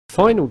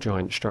Final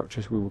giant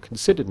structures we will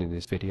consider in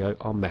this video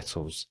are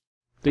metals.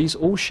 These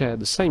all share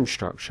the same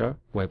structure,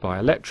 whereby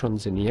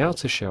electrons in the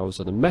outer shells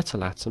of the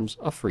metal atoms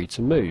are free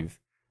to move.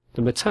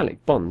 The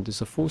metallic bond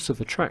is a force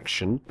of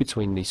attraction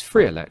between these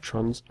free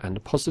electrons and the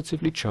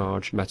positively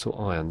charged metal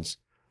ions.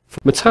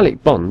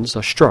 Metallic bonds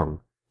are strong,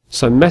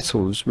 so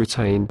metals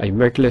retain a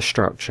regular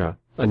structure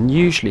and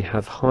usually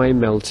have high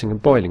melting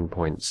and boiling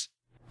points.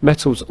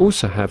 Metals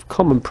also have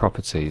common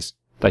properties.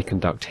 They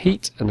conduct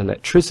heat and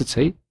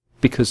electricity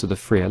because of the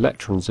free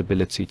electrons'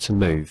 ability to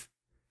move.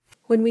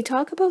 When we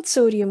talk about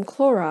sodium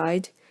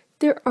chloride,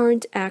 there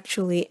aren't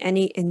actually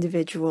any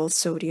individual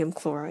sodium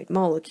chloride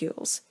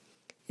molecules.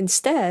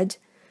 Instead,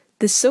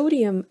 the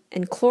sodium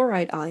and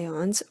chloride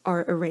ions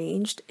are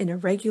arranged in a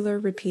regular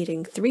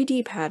repeating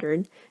 3D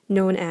pattern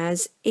known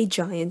as a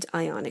giant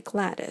ionic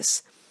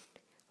lattice.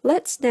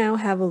 Let's now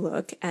have a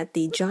look at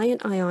the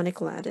giant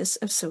ionic lattice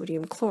of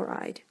sodium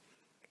chloride.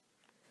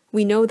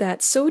 We know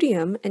that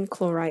sodium and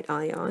chloride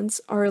ions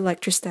are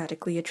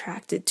electrostatically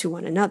attracted to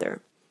one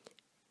another.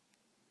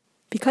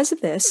 Because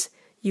of this,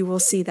 you will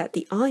see that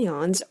the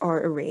ions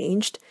are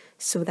arranged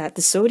so that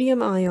the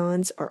sodium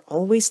ions are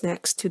always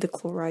next to the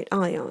chloride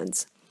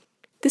ions.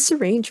 This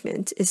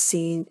arrangement is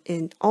seen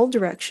in all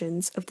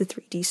directions of the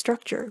 3D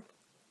structure.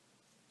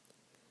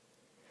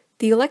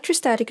 The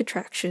electrostatic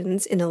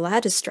attractions in a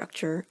lattice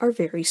structure are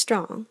very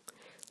strong.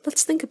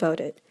 Let's think about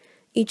it.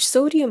 Each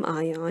sodium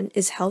ion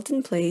is held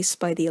in place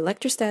by the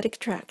electrostatic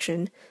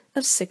attraction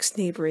of 6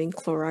 neighboring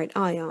chloride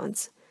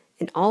ions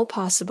in all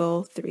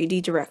possible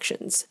 3D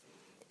directions.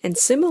 And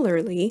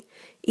similarly,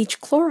 each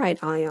chloride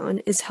ion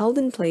is held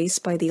in place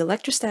by the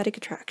electrostatic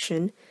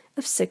attraction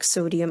of 6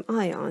 sodium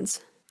ions,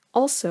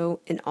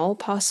 also in all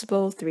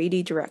possible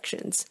 3D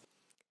directions.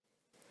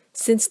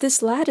 Since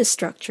this lattice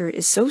structure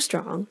is so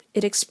strong,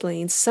 it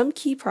explains some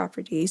key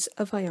properties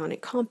of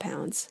ionic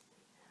compounds.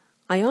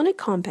 Ionic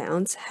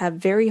compounds have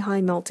very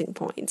high melting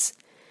points.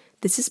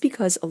 This is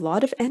because a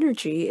lot of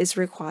energy is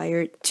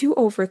required to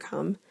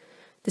overcome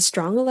the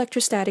strong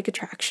electrostatic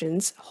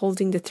attractions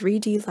holding the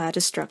 3D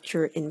lattice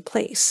structure in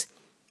place.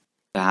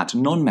 That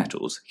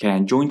nonmetals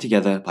can join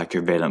together by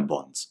covalent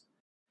bonds,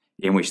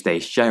 in which they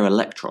share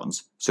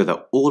electrons so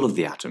that all of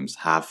the atoms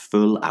have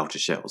full outer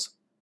shells.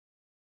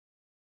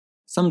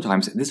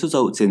 Sometimes this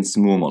results in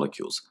small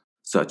molecules,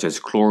 such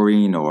as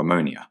chlorine or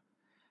ammonia,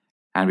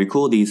 and we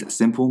call these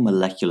simple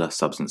molecular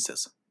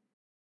substances.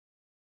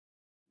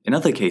 In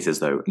other cases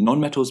though,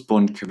 nonmetals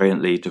bond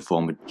covalently to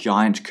form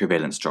giant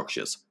covalent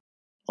structures,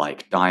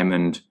 like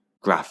diamond,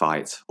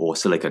 graphite, or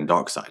silicon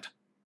dioxide.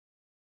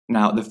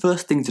 Now, the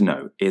first thing to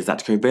know is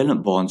that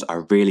covalent bonds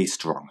are really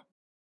strong,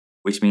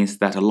 which means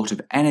that a lot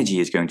of energy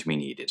is going to be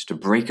needed to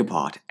break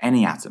apart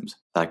any atoms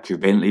that are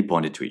covalently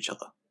bonded to each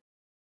other.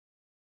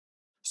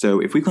 So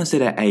if we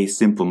consider a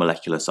simple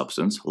molecular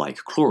substance like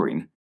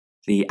chlorine,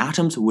 the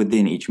atoms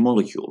within each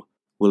molecule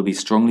will be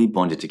strongly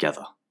bonded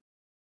together.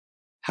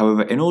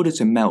 However, in order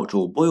to melt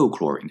or boil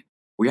chlorine,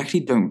 we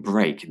actually don't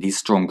break these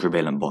strong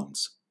covalent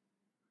bonds.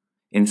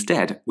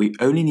 Instead, we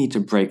only need to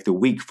break the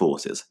weak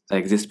forces that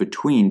exist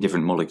between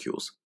different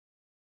molecules,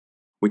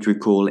 which we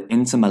call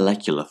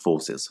intermolecular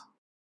forces.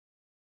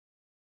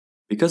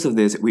 Because of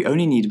this, we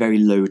only need very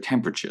low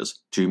temperatures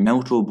to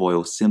melt or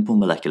boil simple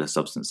molecular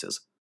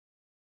substances.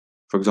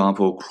 For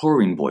example,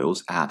 chlorine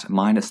boils at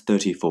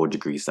 -34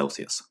 degrees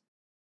Celsius.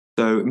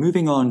 So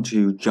moving on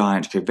to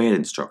giant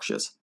covalent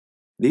structures,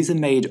 these are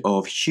made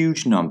of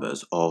huge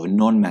numbers of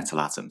non-metal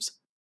atoms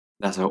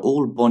that are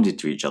all bonded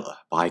to each other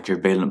by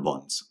covalent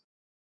bonds.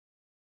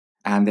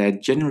 And they're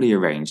generally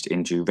arranged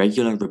into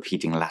regular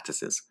repeating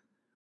lattices,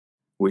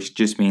 which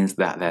just means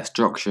that their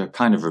structure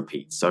kind of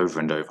repeats over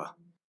and over.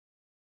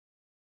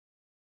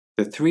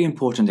 The 3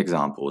 important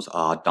examples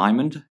are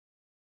diamond,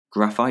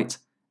 graphite,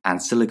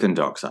 and silicon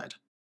dioxide.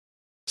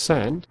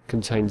 Sand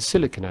contains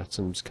silicon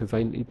atoms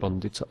covalently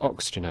bonded to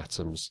oxygen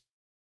atoms.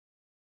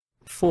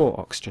 4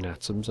 oxygen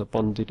atoms are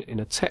bonded in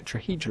a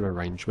tetrahedral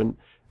arrangement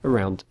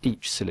around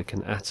each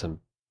silicon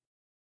atom.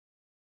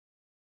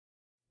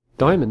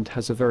 Diamond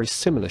has a very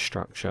similar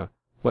structure,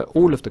 where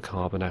all of the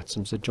carbon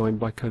atoms are joined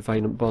by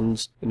covalent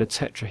bonds in a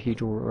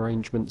tetrahedral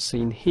arrangement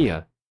seen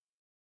here.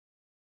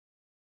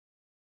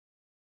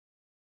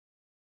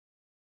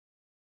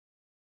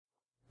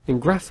 In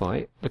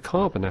graphite, the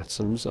carbon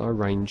atoms are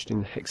arranged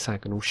in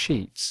hexagonal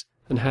sheets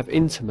and have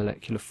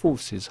intermolecular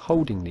forces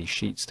holding these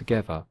sheets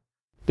together.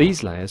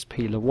 These layers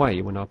peel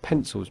away when our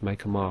pencils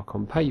make a mark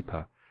on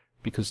paper,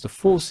 because the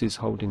forces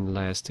holding the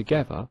layers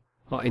together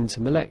are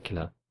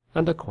intermolecular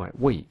and are quite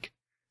weak.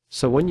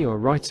 So when you are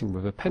writing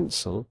with a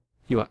pencil,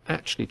 you are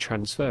actually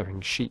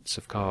transferring sheets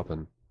of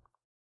carbon.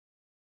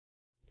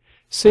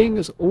 Seeing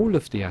as all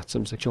of the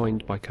atoms are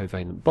joined by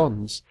covalent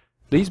bonds,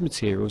 these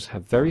materials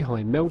have very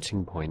high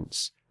melting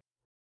points.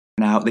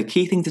 Now, the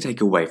key thing to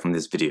take away from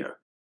this video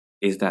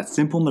is that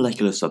simple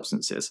molecular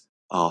substances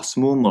are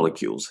small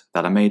molecules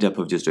that are made up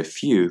of just a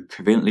few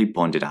covalently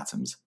bonded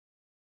atoms,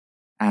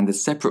 and the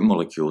separate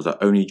molecules are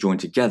only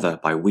joined together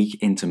by weak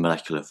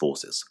intermolecular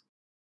forces.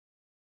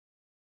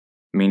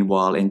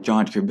 Meanwhile, in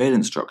giant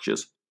covalent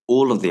structures,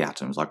 all of the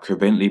atoms are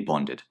covalently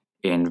bonded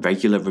in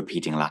regular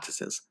repeating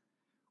lattices,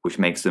 which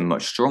makes them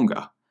much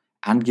stronger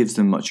and gives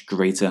them much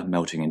greater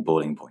melting and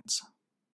boiling points.